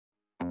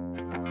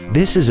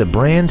This is a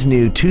brand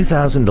new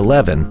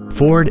 2011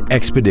 Ford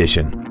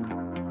Expedition.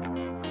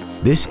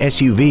 This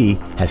SUV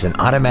has an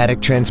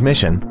automatic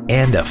transmission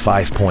and a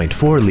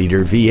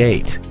 5.4-liter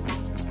V8.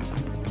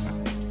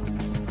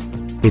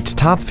 Its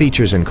top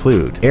features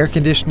include air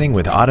conditioning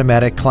with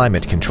automatic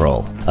climate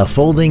control, a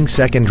folding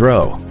second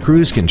row,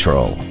 cruise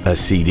control, a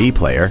CD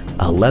player,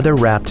 a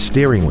leather-wrapped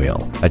steering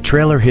wheel, a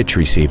trailer hitch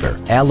receiver,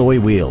 alloy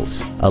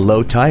wheels, a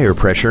low tire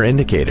pressure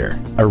indicator,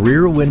 a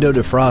rear window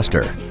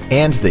defroster,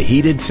 and the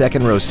heated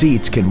second row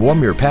seats can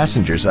warm your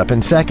passengers up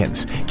in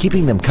seconds,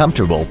 keeping them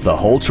comfortable the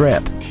whole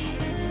trip.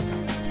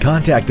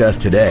 Contact us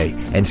today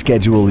and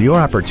schedule your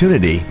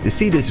opportunity to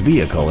see this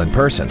vehicle in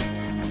person.